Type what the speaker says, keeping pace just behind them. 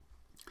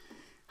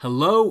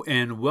Hello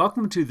and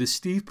welcome to the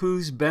Steve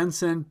Poos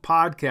Benson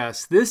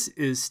podcast. This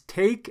is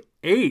take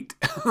 8.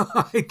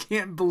 I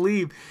can't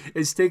believe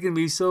it's taken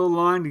me so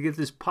long to get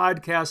this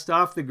podcast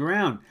off the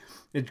ground.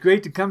 It's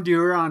great to come to you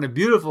here on a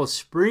beautiful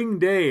spring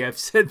day. I've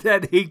said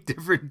that 8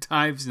 different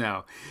times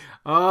now.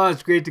 Oh,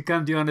 it's great to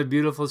come to you on a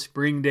beautiful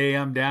spring day.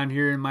 I'm down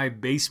here in my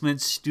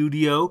basement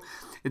studio.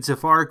 It's a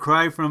far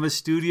cry from a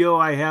studio.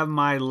 I have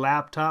my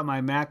laptop,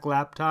 my Mac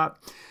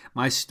laptop,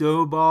 my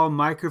Stovall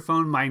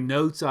microphone, my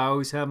notes. I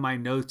always have my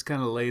notes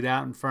kind of laid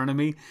out in front of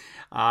me.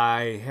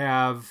 I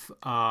have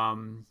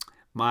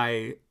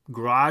my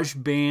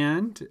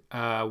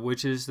GarageBand,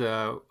 which is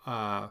the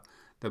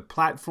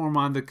platform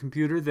on the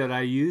computer that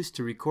I use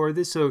to record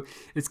this. So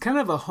it's kind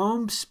of a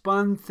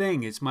homespun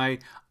thing. It's my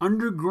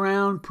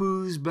underground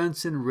Poos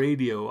Benson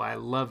radio. I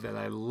love that.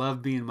 I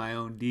love being my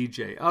own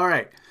DJ. All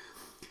right.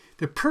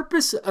 The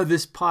purpose of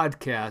this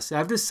podcast,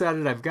 I've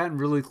decided, I've gotten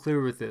really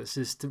clear with this,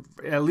 is to,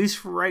 at least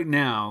for right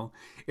now,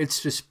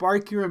 it's to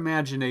spark your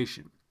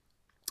imagination.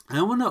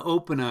 I want to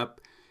open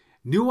up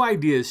new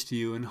ideas to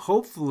you, and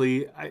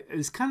hopefully,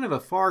 it's kind of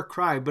a far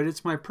cry, but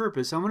it's my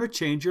purpose. I want to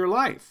change your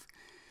life.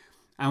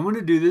 I want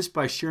to do this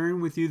by sharing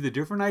with you the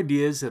different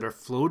ideas that are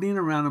floating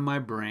around in my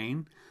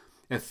brain.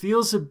 It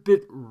feels a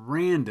bit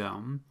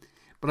random,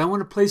 but I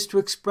want a place to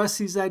express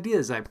these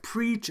ideas. I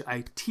preach,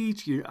 I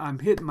teach. I'm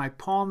hitting my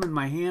palm in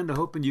my hand. I'm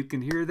hoping you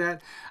can hear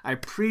that. I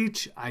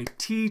preach, I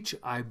teach,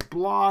 I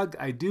blog,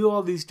 I do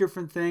all these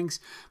different things.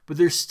 But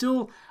there's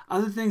still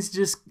other things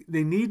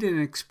they need an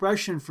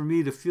expression for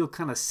me to feel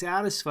kind of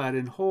satisfied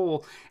and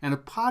whole. And a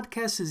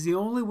podcast is the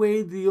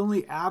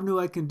only avenue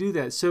I can do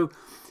that. So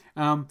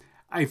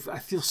I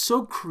feel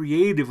so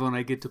creative when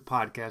I get to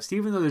podcasts.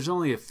 Even though there's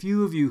only a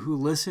few of you who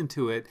listen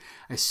to it,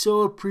 I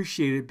so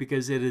appreciate it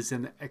because it is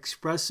an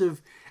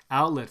expressive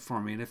outlet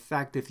for me. And in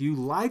fact, if you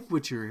like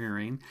what you're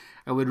hearing,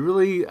 I would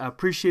really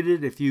appreciate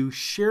it if you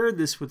shared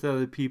this with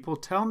other people.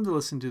 Tell them to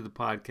listen to the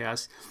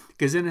podcast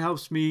because then it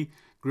helps me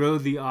grow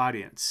the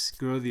audience.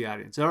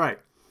 All right.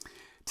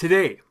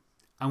 Today,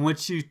 I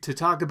want you to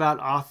talk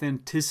about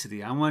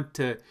authenticity. I want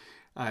to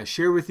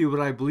share with you what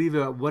I believe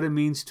about what it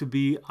means to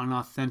be an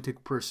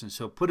authentic person.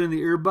 So put in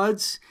the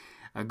earbuds,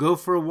 go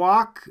for a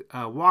walk,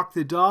 walk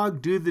the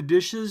dog, do the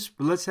dishes,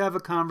 but let's have a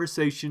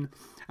conversation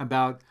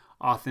about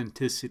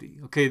authenticity.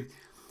 Okay,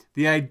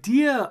 the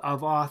idea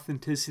of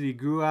authenticity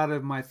grew out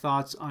of my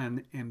thoughts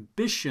on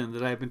ambition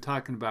that I've been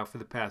talking about for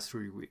the past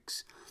 3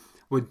 weeks.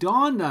 What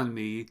dawned on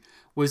me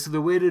was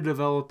the way to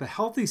develop a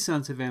healthy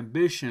sense of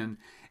ambition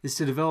is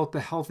to develop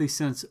a healthy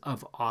sense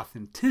of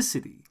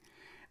authenticity.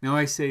 Now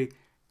I say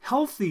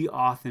healthy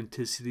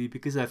authenticity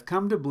because I've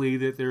come to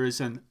believe that there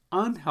is an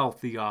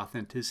unhealthy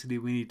authenticity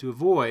we need to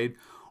avoid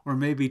or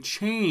maybe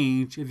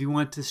change if you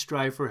want to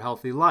strive for a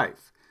healthy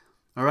life.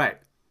 All right.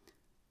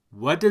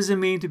 What does it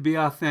mean to be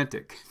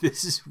authentic?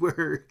 This is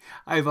where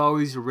I've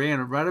always ran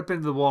right up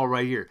into the wall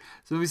right here.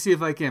 So let me see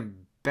if I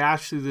can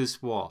bash through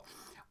this wall.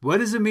 What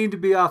does it mean to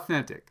be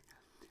authentic?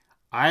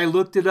 I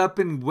looked it up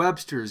in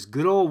Webster's,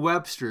 good old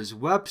Webster's.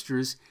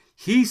 Webster's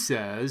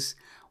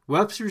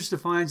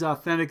defines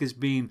authentic as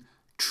being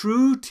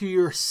true to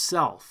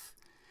yourself.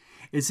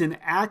 It's an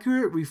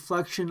accurate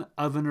reflection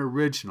of an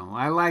original.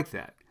 I like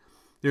that.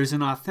 There's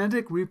an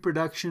authentic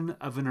reproduction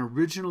of an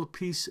original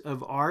piece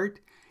of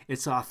art.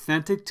 It's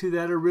authentic to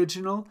that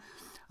original.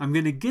 I'm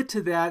going to get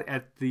to that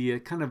at the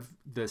kind of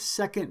the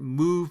second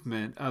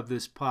movement of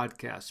this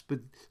podcast.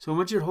 So I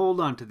want you to hold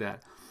on to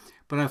that.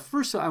 But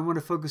first, I want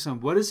to focus on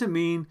what does it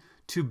mean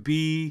to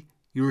be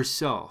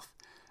yourself.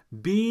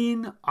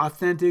 Being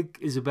authentic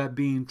is about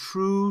being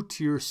true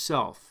to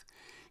yourself.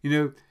 You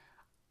know,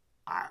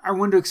 I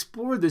want to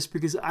explore this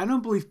because I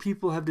don't believe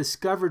people have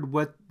discovered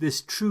what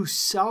this true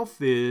self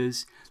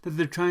is that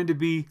they're trying to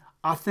be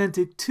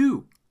authentic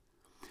to.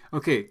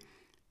 Okay,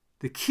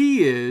 the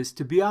key is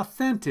to be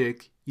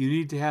authentic, you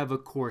need to have a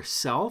core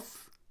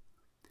self.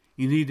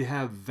 You need to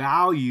have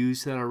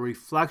values that are a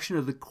reflection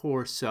of the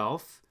core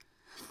self.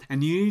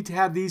 And you need to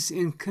have these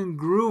in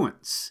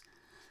congruence.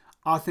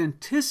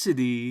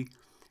 Authenticity,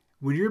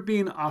 when you're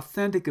being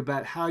authentic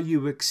about how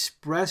you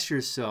express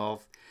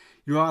yourself,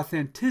 your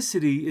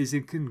authenticity is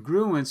in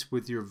congruence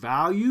with your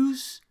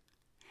values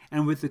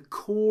and with the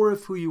core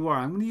of who you are.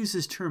 I'm going to use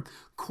this term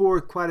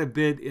core quite a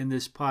bit in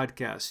this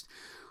podcast.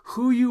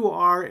 Who you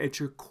are at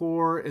your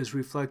core is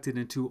reflected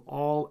into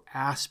all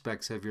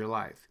aspects of your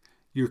life.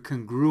 You're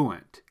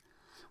congruent.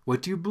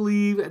 What you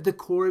believe at the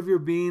core of your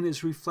being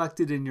is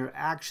reflected in your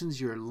actions,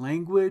 your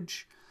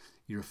language,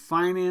 your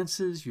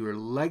finances, your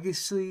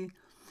legacy.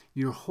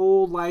 Your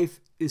whole life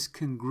is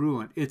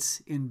congruent.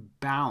 It's in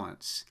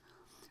balance.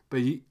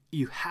 But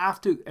it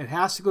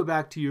has to go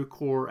back to your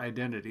core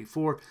identity.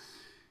 For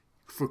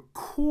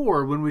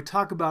core, when we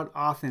talk about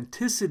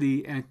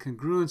authenticity and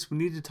congruence, we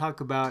need to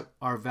talk about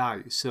our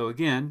values. So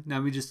again,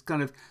 now we just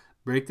kind of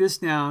break this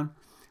down.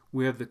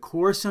 We have the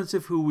core sense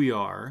of who we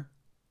are.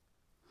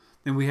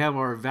 Then we have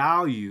our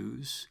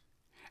values.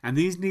 And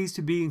these needs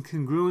to be in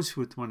congruence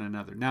with one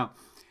another. Now,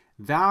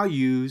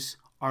 values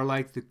are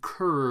like the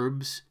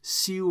curbs,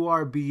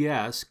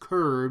 curbs,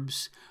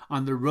 curbs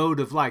on the road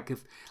of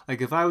life.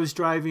 If I was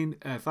driving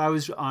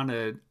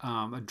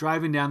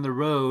driving down the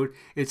road,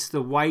 it's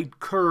the white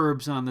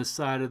curbs on the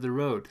side of the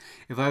road.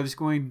 If I was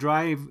going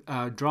drawing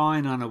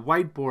on a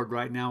whiteboard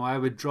right now, I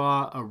would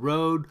draw a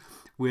road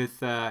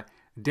with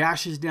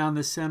dashes down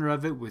the center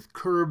of it with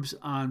curbs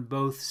on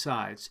both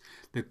sides.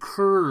 The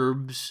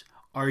curbs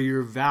are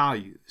your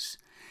values.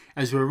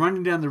 As we're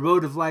running down the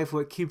road of life,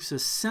 what keeps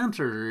us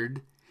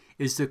centered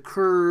is the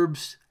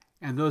curbs,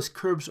 and those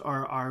curbs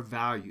are our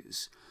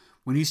values.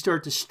 When you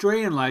start to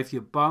stray in life,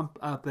 you bump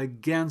up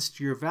against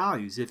your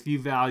values. If you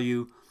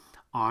value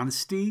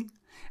honesty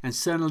and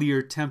suddenly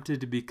you're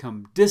tempted to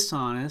become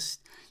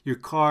dishonest, your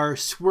car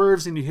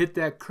swerves and you hit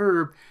that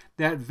curb,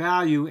 that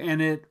value, and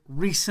it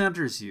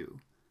recenters you.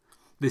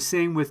 The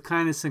same with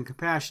kindness and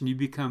compassion. You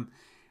become,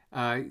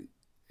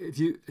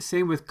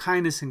 same with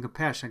kindness and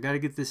compassion. I got to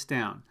get this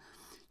down.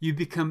 You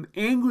become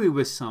angry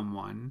with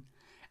someone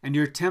and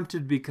you're tempted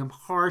to become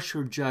harsh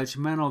or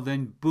judgmental,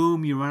 then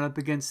boom, you run up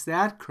against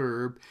that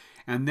curb,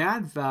 and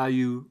that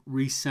value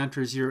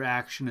recenters your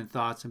action and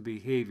thoughts and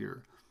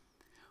behavior.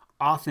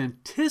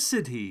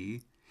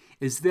 Authenticity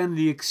is then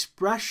the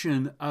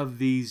expression of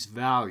these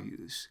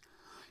values.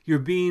 You're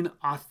being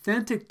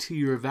authentic to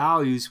your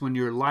values when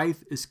your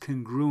life is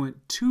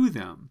congruent to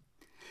them.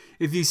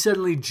 If you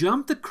suddenly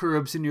jump the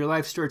curbs and your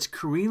life starts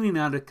careening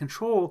out of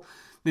control,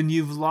 then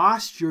you've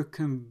lost your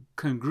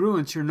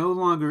congruence. You're no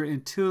longer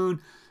in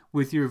tune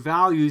with your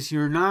values.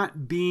 You're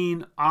not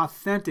being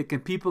authentic,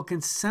 and people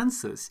can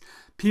sense this.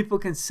 People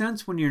can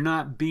sense when you're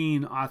not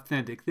being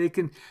authentic. They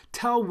can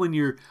tell when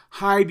you're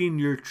hiding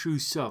your true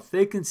self.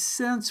 They can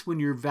sense when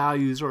your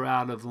values are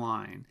out of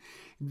line.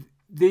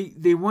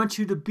 They want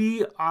you to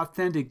be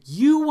authentic.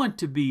 You want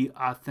to be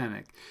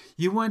authentic.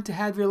 You want to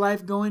have your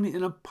life going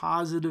in a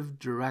positive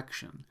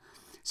direction.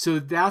 So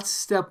that's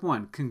step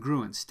one,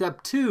 congruence.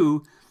 Step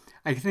two,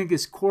 I think,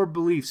 is core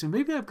beliefs. And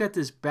maybe I've got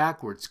this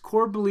backwards.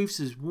 Core beliefs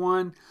is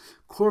one,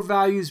 core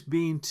values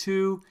being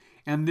two,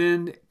 and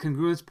then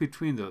congruence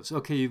between those.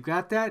 Okay, you've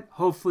got that?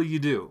 Hopefully you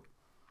do.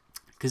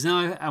 Because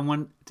now I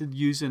want to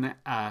use an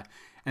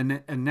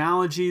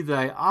analogy that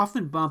I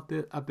often bump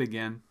it up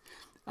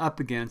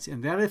against,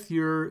 and that if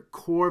your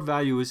core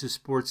value is a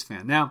sports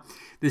fan. Now,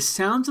 this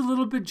sounds a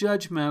little bit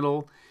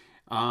judgmental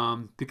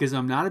because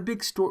I'm not a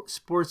big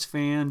sports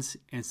fan,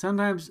 and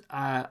sometimes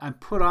I'm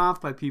put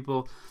off by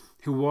people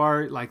who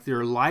are like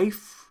their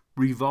life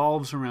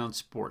revolves around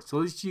sports. So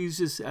let's use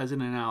this as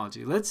an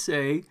analogy. Let's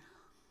say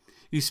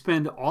you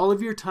spend all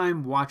of your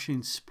time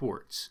watching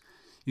sports.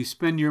 You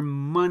spend your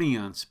money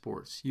on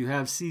sports. You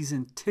have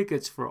season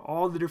tickets for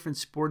all the different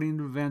sporting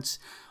events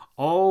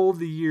all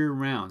the year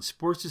round.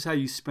 Sports is how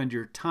you spend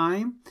your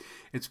time.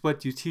 It's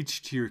what you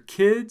teach to your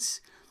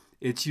kids.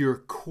 It's your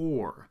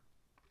core.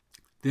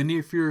 Then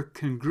if you're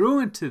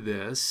congruent to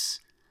this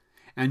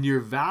and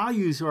your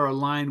values are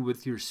aligned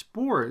with your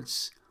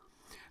sports,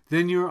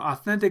 then your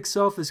authentic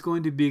self is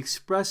going to be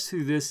expressed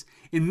through this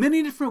in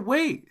many different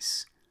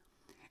ways.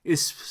 If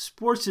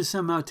sports is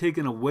somehow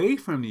taken away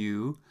from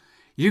you,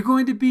 you're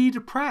going to be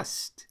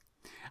depressed.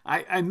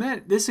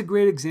 This is a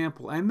great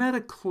example. I met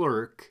a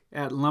clerk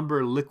at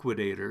Lumber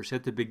Liquidators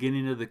at the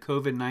beginning of the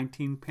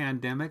COVID-19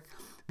 pandemic,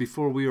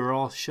 before we were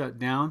all shut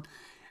down.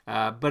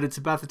 But it's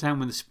about the time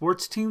when the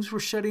sports teams were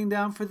shutting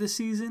down for the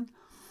season.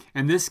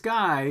 And this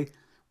guy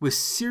was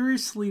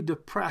seriously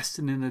depressed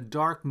and in a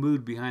dark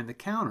mood behind the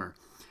counter.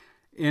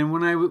 And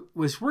when I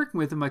was working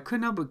with him, I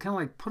couldn't help but kind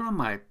of like put on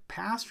my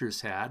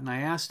pastor's hat, and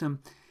I asked him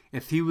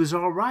if he was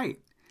all right.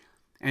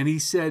 And he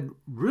said,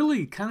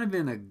 really kind of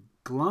in a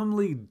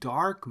glumly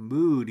dark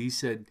mood, he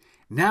said,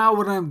 "Now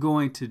what I'm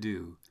going to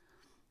do?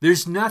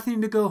 There's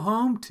nothing to go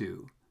home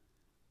to."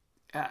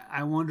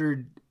 I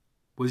wondered,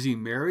 was he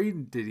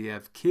married? Did he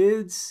have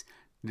kids?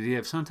 Did he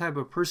have some type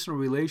of personal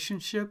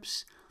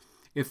relationships?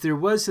 If there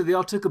was, so they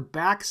all took a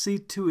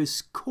backseat to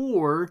his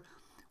core,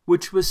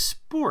 which was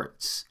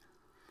sports.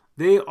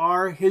 They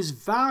are his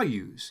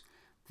values.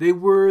 They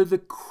were the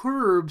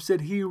curbs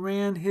that he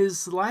ran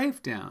his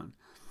life down.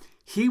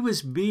 He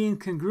was being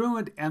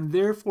congruent, and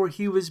therefore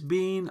he was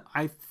being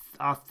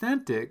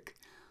authentic.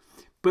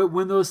 But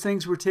when those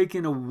things were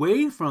taken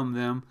away from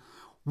them,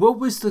 what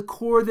was the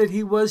core that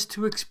he was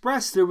to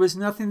express? There was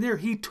nothing there.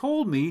 He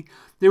told me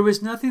there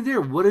was nothing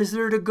there. What is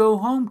there to go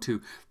home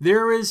to?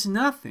 There is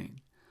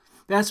nothing.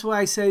 That's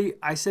why I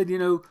said,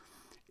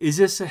 is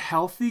this a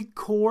healthy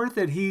core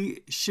that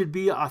he should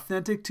be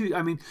authentic to?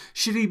 I mean,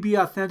 should he be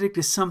authentic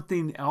to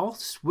something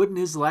else? Wouldn't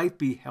his life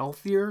be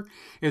healthier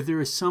if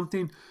there is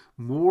something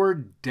more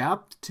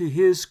depth to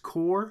his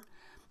core?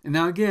 And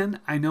now again,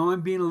 I know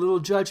I'm being a little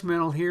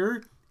judgmental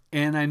here,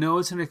 and I know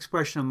it's an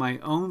expression of my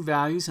own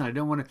values, and I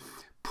don't want to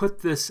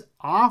put this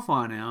off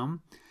on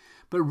him,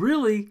 but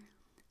really,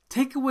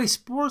 take away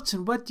sports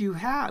and what do you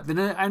have? And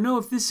I know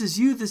if this is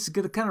you, this is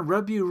going to kind of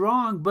rub you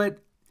wrong, but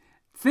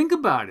think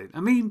about it.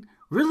 I mean,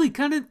 really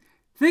kind of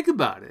think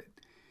about it.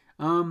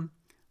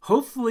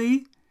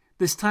 Hopefully,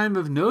 This time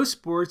of no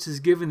sports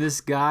has given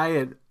this guy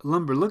at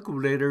Lumber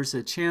Liquidators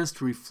a chance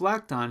to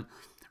reflect on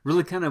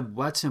really kind of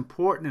what's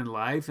important in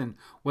life and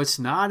what's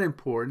not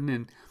important.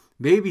 And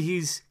maybe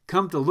he's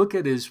come to look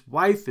at his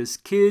wife, his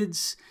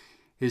kids,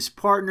 his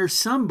partner,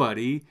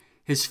 somebody,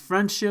 his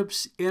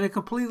friendships in a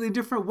completely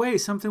different way,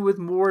 something with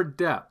more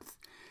depth.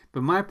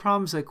 But my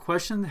problem is I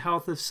question the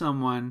health of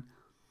someone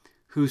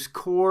whose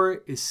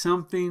core is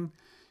something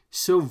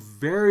so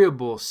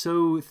variable,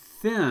 so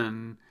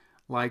thin,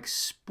 like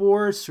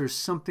sports or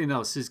something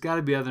else. There's got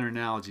to be other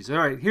analogies. All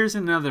right, here's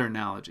another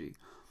analogy.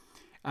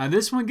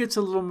 This one gets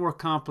a little more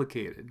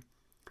complicated.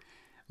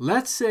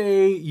 Let's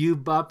say you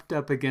bumped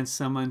up against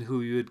someone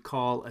who you would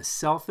call a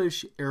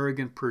selfish,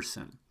 arrogant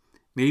person,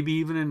 maybe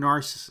even a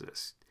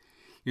narcissist.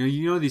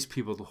 You know these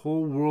people, the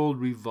whole world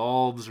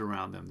revolves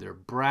around them. They're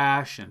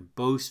brash and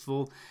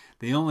boastful.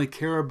 They only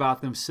care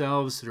about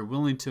themselves. They're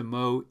willing to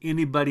mow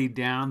anybody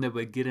down that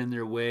would get in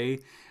their way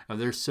of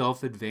their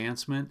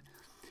self-advancement.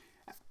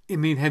 I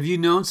mean, have you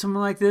known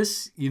someone like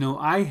this?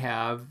 I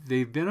have.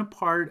 They've been a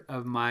part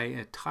of my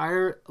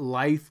entire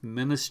life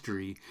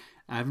ministry.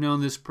 I've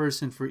known this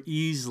person for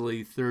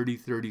easily 30,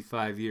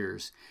 35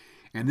 years.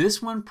 And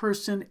this one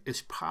person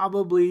is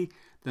probably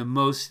the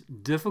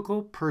most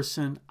difficult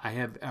person I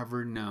have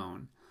ever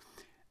known.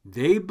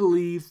 They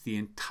believe the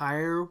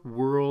entire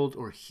world,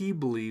 or he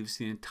believes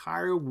the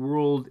entire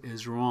world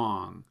is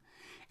wrong.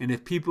 And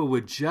if people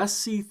would just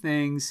see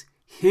things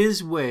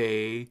his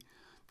way,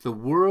 the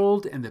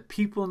world and the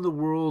people in the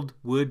world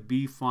would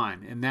be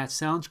fine. And that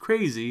sounds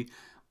crazy,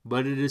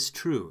 but it is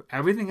true.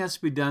 Everything has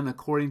to be done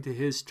according to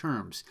his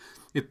terms.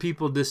 If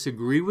people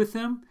disagree with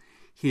him,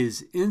 he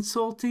is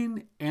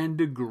insulting and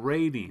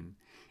degrading.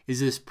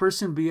 Is this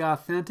person be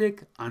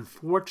authentic?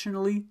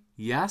 Unfortunately,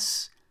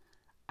 yes.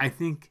 I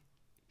think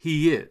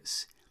he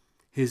is.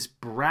 His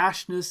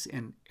brashness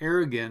and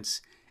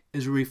arrogance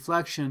is a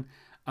reflection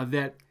of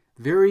that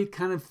very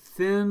kind of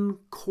thin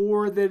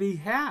core that he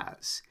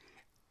has.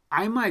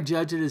 I might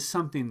judge it as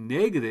something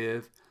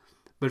negative,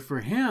 but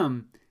for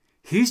him,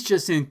 he's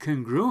just in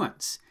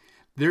congruence.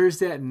 There's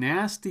that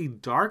nasty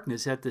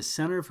darkness at the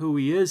center of who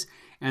he is,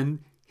 and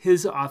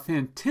his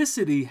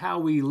authenticity,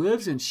 how he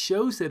lives and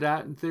shows it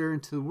out there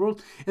into the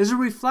world, is a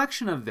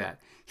reflection of that.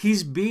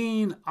 He's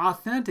being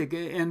authentic.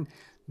 And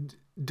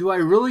do I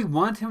really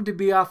want him to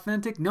be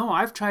authentic? No,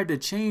 I've tried to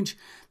change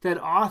that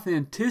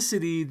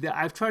authenticity,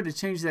 I've tried to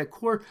change that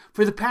core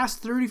for the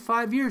past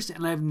 35 years,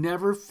 and I've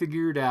never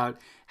figured out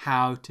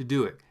how to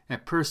do it.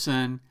 That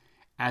person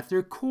at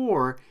their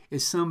core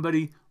is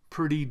somebody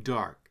pretty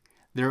dark.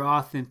 Their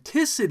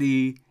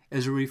authenticity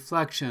is a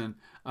reflection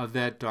of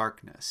that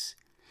darkness.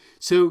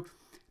 So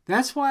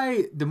that's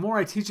why the more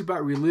I teach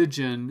about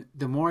religion,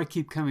 the more I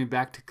keep coming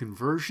back to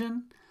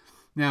conversion.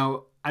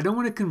 Now, I don't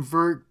want to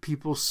convert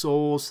people's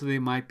souls so they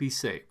might be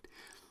saved,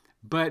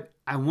 but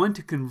I want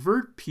to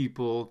convert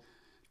people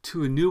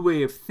to a new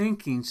way of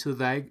thinking so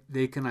that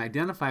they can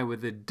identify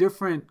with a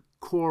different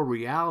core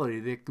reality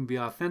they can be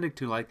authentic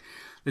to. Like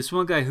this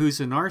one guy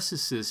who's a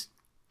narcissist,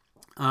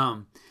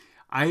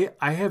 I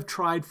have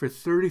tried for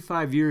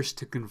 35 years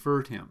to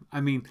convert him.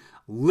 I mean,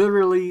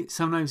 literally,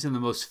 sometimes in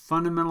the most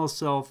fundamental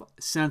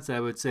sense,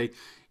 I would say,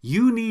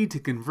 you need to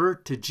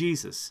convert to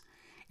Jesus.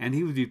 And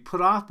he would be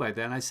put off by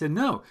that. And I said,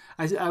 no.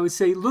 I would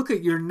say, look,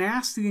 you're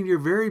nasty in your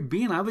very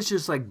being. I was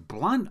just like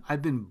blunt.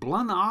 I've been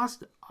blunt,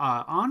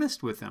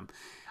 honest with him.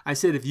 I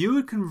said, if you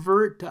would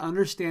convert to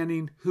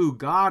understanding who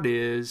God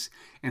is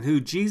and who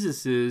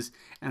Jesus is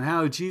and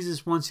how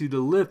Jesus wants you to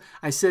live,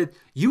 I said,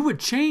 you would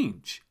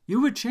change.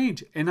 You would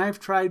change. And I've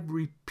tried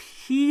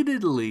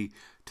repeatedly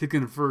to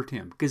convert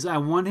him because I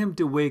want him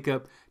to wake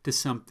up to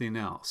something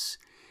else.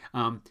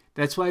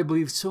 That's why I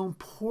believe it's so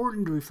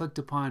important to reflect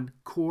upon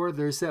core.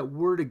 There's that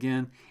word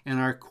again, and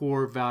our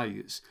core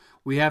values.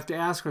 We have to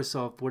ask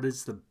ourselves, what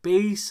is the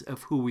base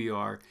of who we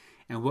are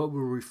and what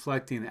we're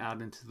reflecting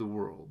out into the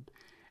world?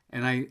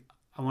 And I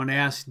want to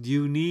ask, do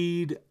you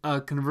need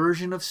a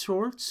conversion of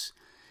sorts?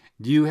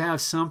 Do you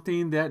have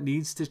something that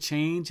needs to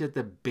change at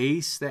the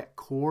base, that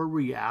core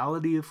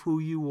reality of who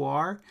you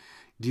are?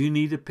 Do you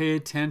need to pay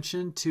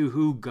attention to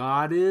who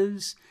God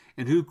is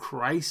and who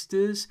Christ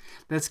is?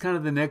 That's kind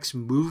of the next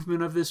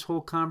movement of this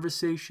whole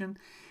conversation,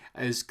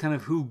 is kind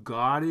of who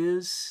God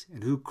is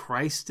and who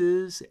Christ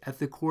is at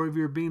the core of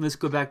your being. Let's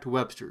go back to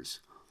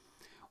Webster's.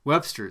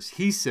 Webster's,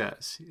 he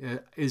says,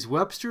 is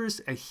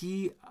Webster's a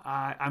he?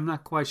 I'm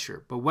not quite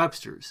sure, but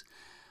Webster's.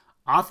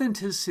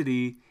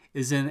 Authenticity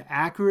is an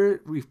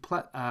accurate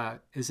reflection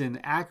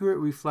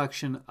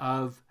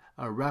of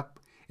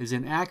is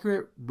an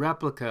accurate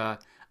replica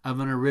of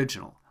an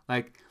original,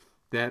 like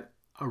that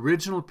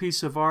original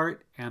piece of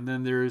art, and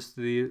then there's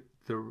the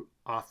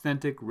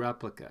authentic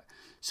replica.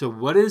 So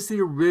what is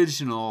the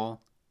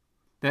original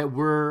that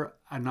we're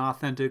an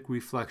authentic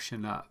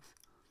reflection of?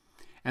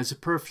 As a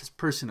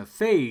person of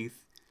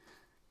faith,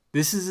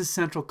 this is a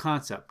central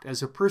concept.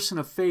 As a person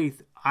of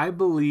faith, I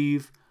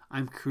believe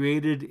I'm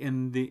created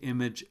in the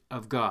image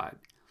of God.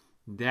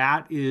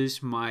 That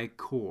is my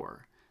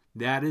core.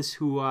 That is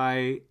who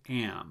I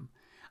am.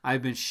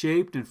 I've been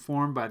shaped and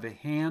formed by the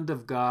hand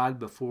of God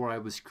before I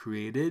was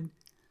created.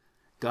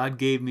 God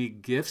gave me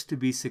gifts to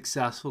be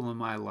successful in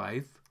my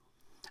life.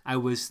 I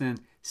was then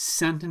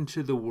sent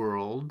into the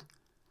world.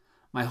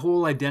 My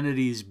whole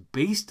identity is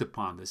based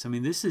upon this. I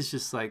mean, this is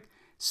just like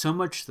so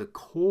much the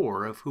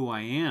core of who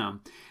I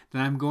am that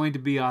I'm going to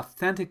be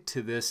authentic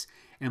to this,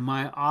 and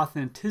my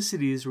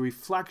authenticity is a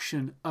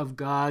reflection of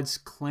God's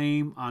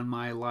claim on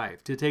my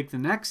life. To take the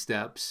next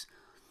steps,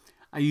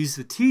 I use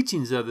the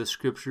teachings of the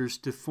scriptures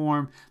to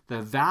form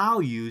the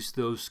values,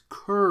 those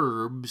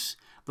curbs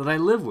that I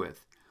live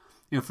with.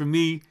 For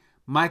me,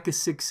 Micah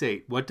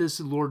 6:8, what does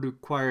the Lord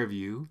require of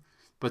you?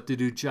 But to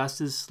do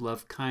justice,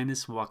 love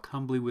kindness, walk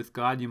humbly with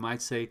God. You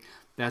might say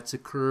that's a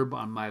curb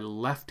on my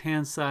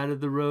left-hand side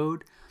of the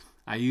road.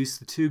 I use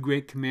the 2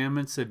 great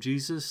commandments of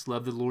Jesus.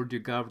 Love the Lord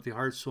your God with your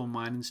heart, soul,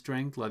 mind, and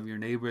strength. Love your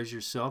neighbor as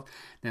yourself.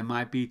 That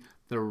might be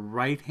the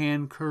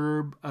right-hand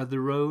curb of the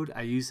road.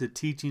 I use the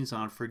teachings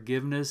on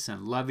forgiveness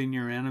and loving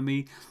your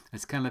enemy.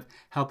 It's kind of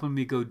helping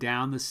me go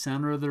down the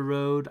center of the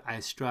road. I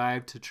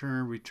strive to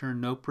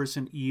return no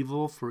person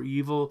evil for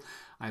evil.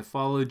 I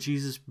follow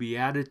Jesus'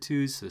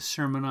 Beatitudes, the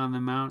Sermon on the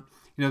Mount.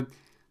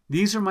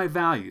 These are my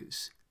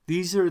values.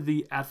 These are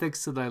the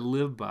ethics that I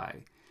live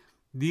by.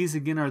 These,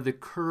 again, are the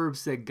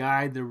curbs that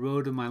guide the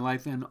road of my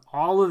life. And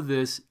all of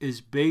this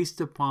is based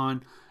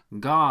upon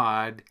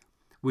God,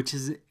 which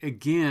is,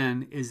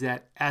 again, is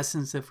that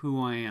essence of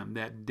who I am,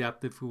 that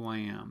depth of who I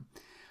am.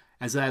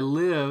 As I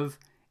live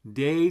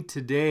day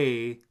to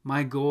day,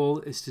 my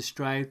goal is to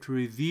strive to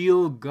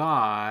reveal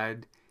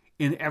God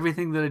in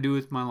everything that I do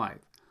with my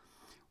life.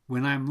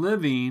 When I'm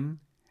living,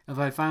 if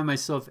I find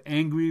myself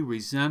angry,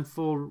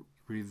 resentful,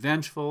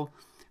 revengeful,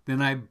 then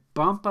I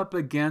bump up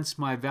against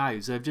my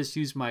values. I've just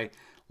used my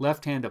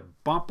left hand to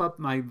bump up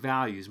my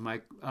values,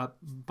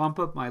 bump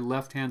up my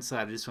left-hand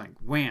side. I just went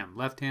wham,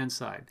 left-hand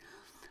side.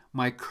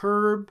 My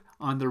curb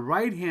on the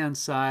right-hand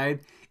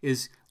side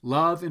is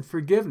love and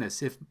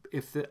forgiveness.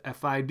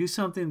 If I do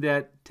something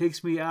that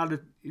takes me out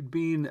of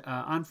being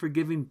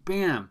unforgiving,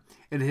 bam,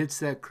 it hits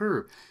that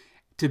curb.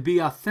 To be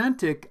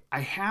authentic, I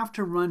have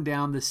to run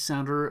down the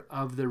center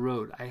of the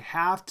road. I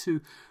have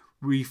to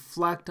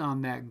reflect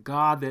on that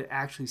God that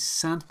actually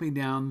sent me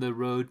down the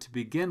road to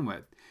begin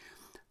with.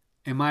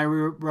 Am I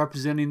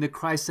representing the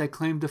Christ I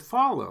claim to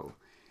follow?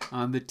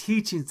 The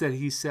teachings that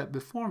he set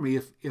before me.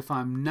 If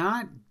I'm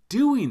not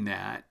doing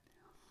that,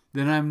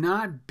 then I'm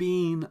not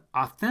being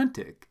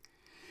authentic.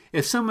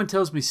 If someone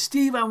tells me,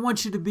 Steve, I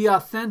want you to be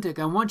authentic,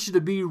 I want you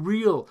to be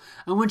real,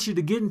 I want you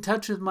to get in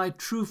touch with my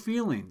true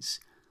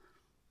feelings,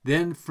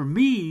 then for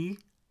me,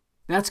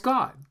 that's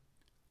God.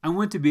 I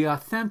want to be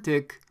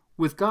authentic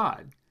with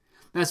God.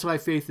 That's why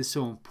faith is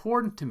so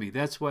important to me.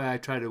 That's why I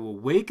try to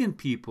awaken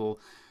people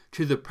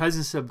to the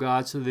presence of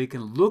God so they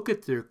can look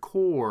at their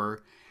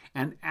core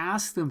and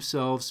ask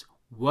themselves,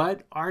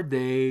 what are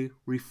they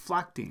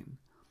reflecting?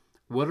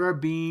 What are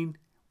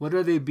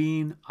they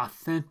being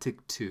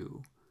authentic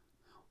to?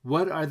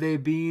 What are they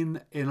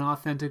being an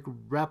authentic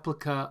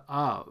replica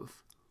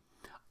of?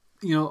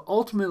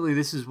 Ultimately,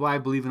 this is why I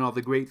believe in all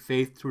the great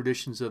faith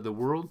traditions of the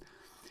world.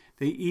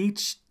 They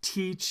each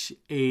teach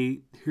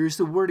here's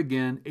the word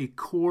again, a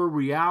core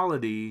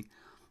reality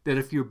that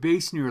if you're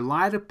basing your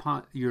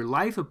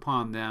life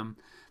upon them,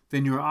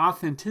 then your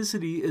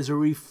authenticity is a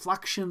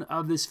reflection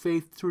of this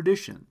faith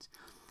tradition.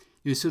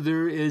 So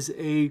there is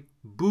a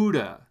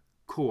Buddha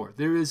core,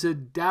 there is a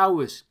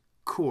Taoist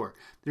core,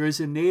 there is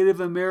a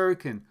Native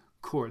American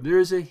core, there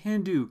is a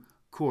Hindu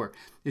core.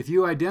 If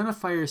you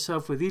identify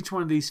yourself with each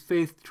one of these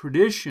faith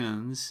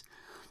traditions,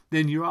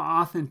 then your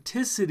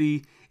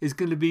authenticity is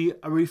going to be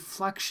a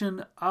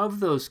reflection of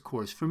those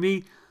cores. For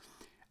me,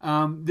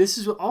 this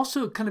is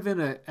also kind of in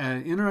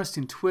an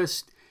interesting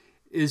twist,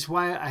 is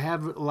why I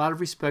have a lot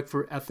of respect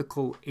for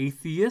ethical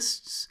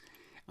atheists.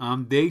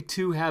 They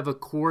too have a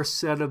core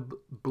set of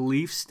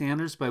belief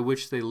standards by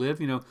which they live.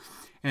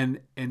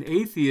 And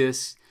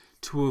atheists,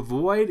 to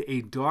avoid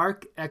a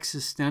dark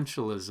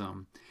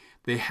existentialism,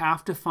 they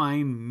have to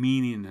find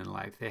meaning in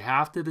life. They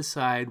have to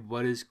decide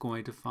where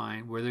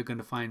they're going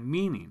to find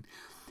meaning.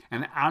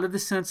 And out of the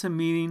sense of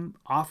meaning,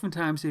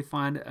 oftentimes they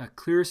find a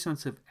clear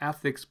sense of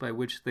ethics by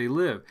which they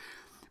live.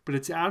 But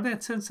it's out of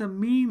that sense of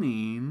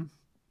meaning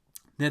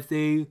that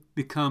they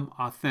become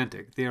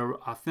authentic. They are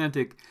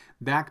authentic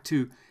back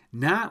to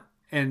not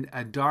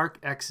a dark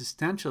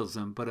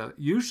existentialism, but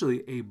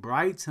usually a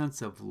bright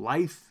sense of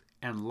life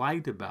and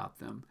light about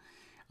them.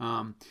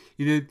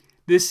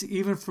 This,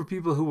 even for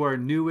people who are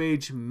New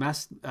Age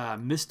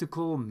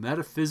mystical,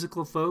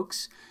 metaphysical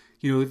folks,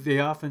 they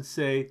often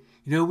say,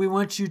 we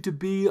want you to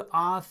be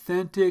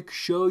authentic,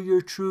 show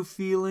your true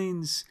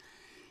feelings.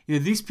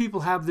 These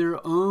people have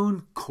their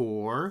own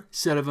core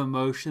set of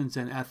emotions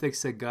and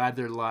ethics that guide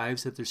their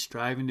lives, that they're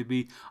striving to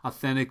be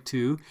authentic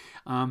to.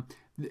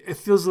 It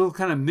feels a little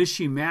kind of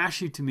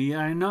mishy-mashy to me,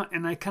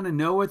 and I kind of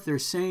know what they're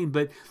saying,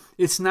 but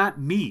it's not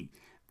me.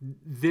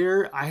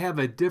 I have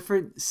a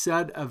different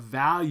set of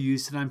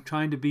values that I'm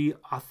trying to be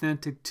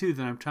authentic to,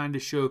 that I'm trying to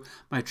show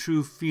my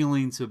true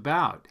feelings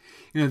about.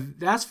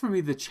 That's for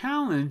me the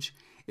challenge,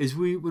 is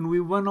when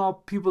we want all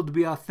people to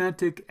be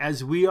authentic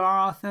as we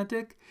are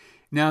authentic.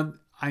 Now,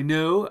 I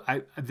know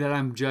that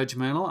I'm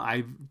judgmental.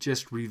 I've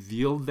just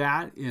revealed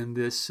that in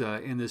this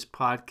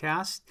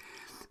podcast.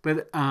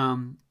 But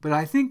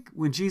I think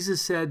when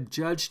Jesus said,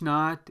 "Judge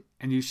not,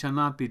 and you shall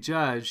not be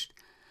judged,"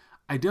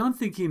 I don't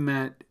think he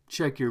meant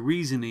check your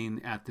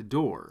reasoning at the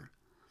door.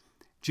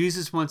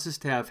 Jesus wants us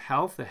to have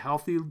health, a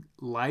healthy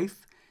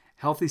life,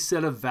 healthy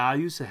set of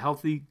values, a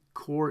healthy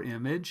core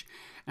image.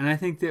 And I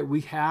think that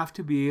we have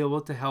to be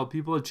able to help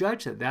people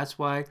judge that. That's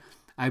why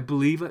I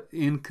believe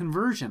in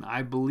conversion.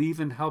 I believe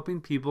in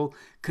helping people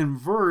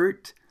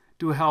convert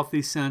to a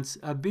healthy sense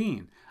of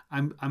being.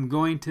 I'm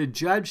going to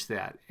judge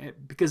that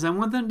because I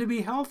want them to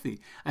be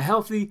healthy, a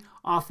healthy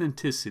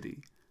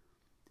authenticity.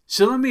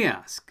 So let me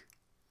ask,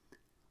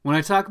 when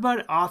I talk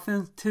about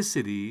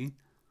authenticity,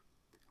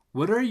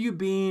 what are you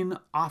being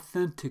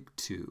authentic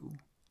to?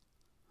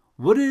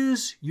 What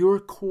is your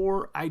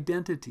core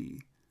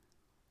identity?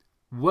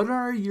 What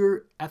are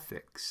your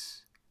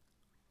ethics?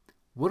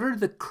 What are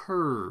the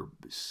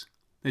curbs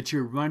that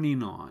you're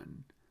running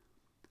on?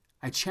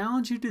 I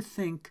challenge you to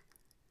think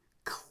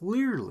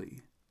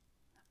clearly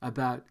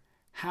about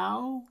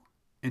how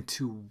and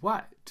to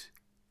what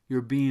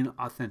you're being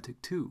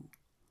authentic to.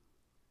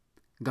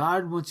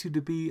 God wants you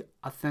to be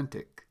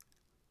authentic.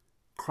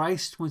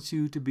 Christ wants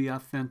you to be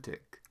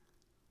authentic.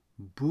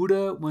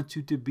 Buddha wants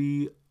you to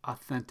be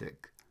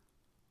authentic.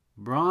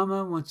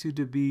 Brahma wants you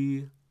to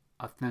be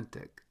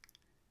authentic.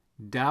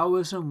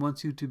 Taoism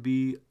wants you to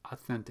be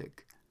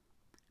authentic.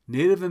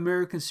 Native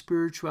American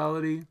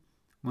spirituality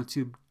wants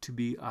you to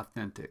be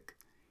authentic.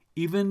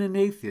 Even an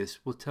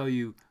atheist will tell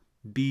you,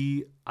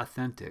 be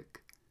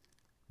authentic.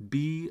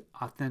 Be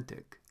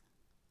authentic.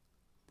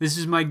 This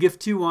is my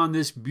gift to you on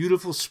this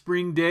beautiful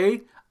spring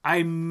day.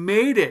 I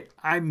made it.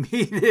 I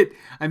made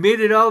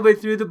it all the way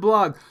through the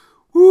blog.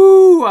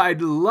 Woo! I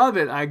love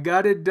it. I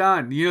got it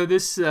done. You know,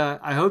 this.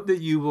 I hope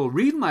that you will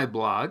read my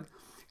blog,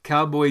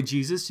 Cowboy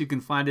Jesus. You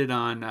can find it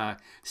on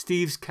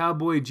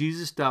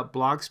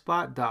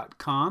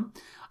stevescowboyjesus.blogspot.com.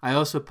 I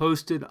also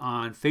post it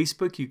on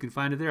Facebook. You can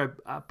find it there.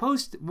 I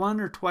post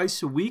 1 or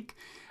twice a week.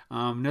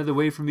 Another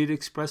way for me to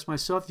express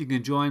myself, you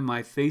can join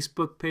my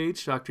Facebook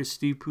page, Dr.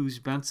 Steve Poos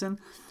Benson.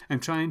 I'm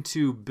trying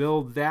to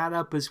build that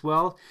up as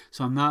well,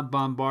 so I'm not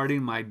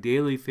bombarding my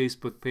daily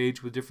Facebook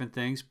page with different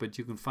things, but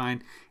you can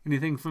find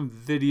anything from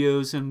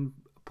videos and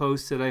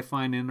posts that I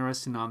find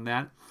interesting on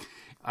that.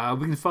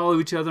 We can follow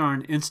each other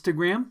on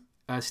Instagram,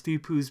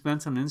 Steve Poos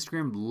Benson on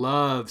Instagram.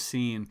 Love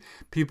seeing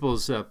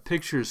people's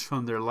pictures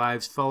from their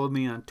lives. Follow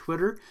me on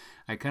Twitter.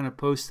 I kind of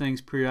post things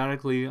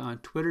periodically on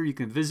Twitter. You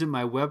can visit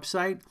my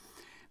website,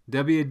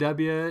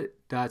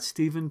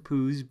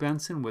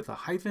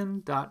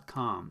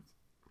 www.stephenpoosbenson.com.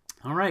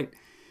 All right,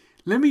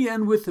 let me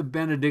end with a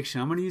benediction.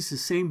 I'm going to use the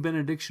same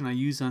benediction I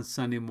use on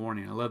Sunday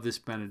morning. I love this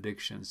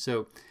benediction.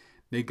 So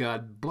may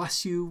God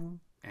bless you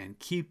and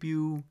keep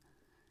you,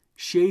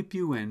 shape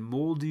you and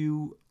mold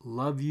you,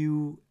 love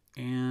you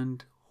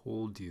and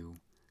hold you.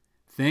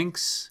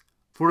 Thanks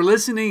for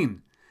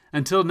listening.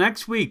 Until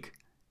next week,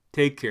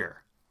 take care.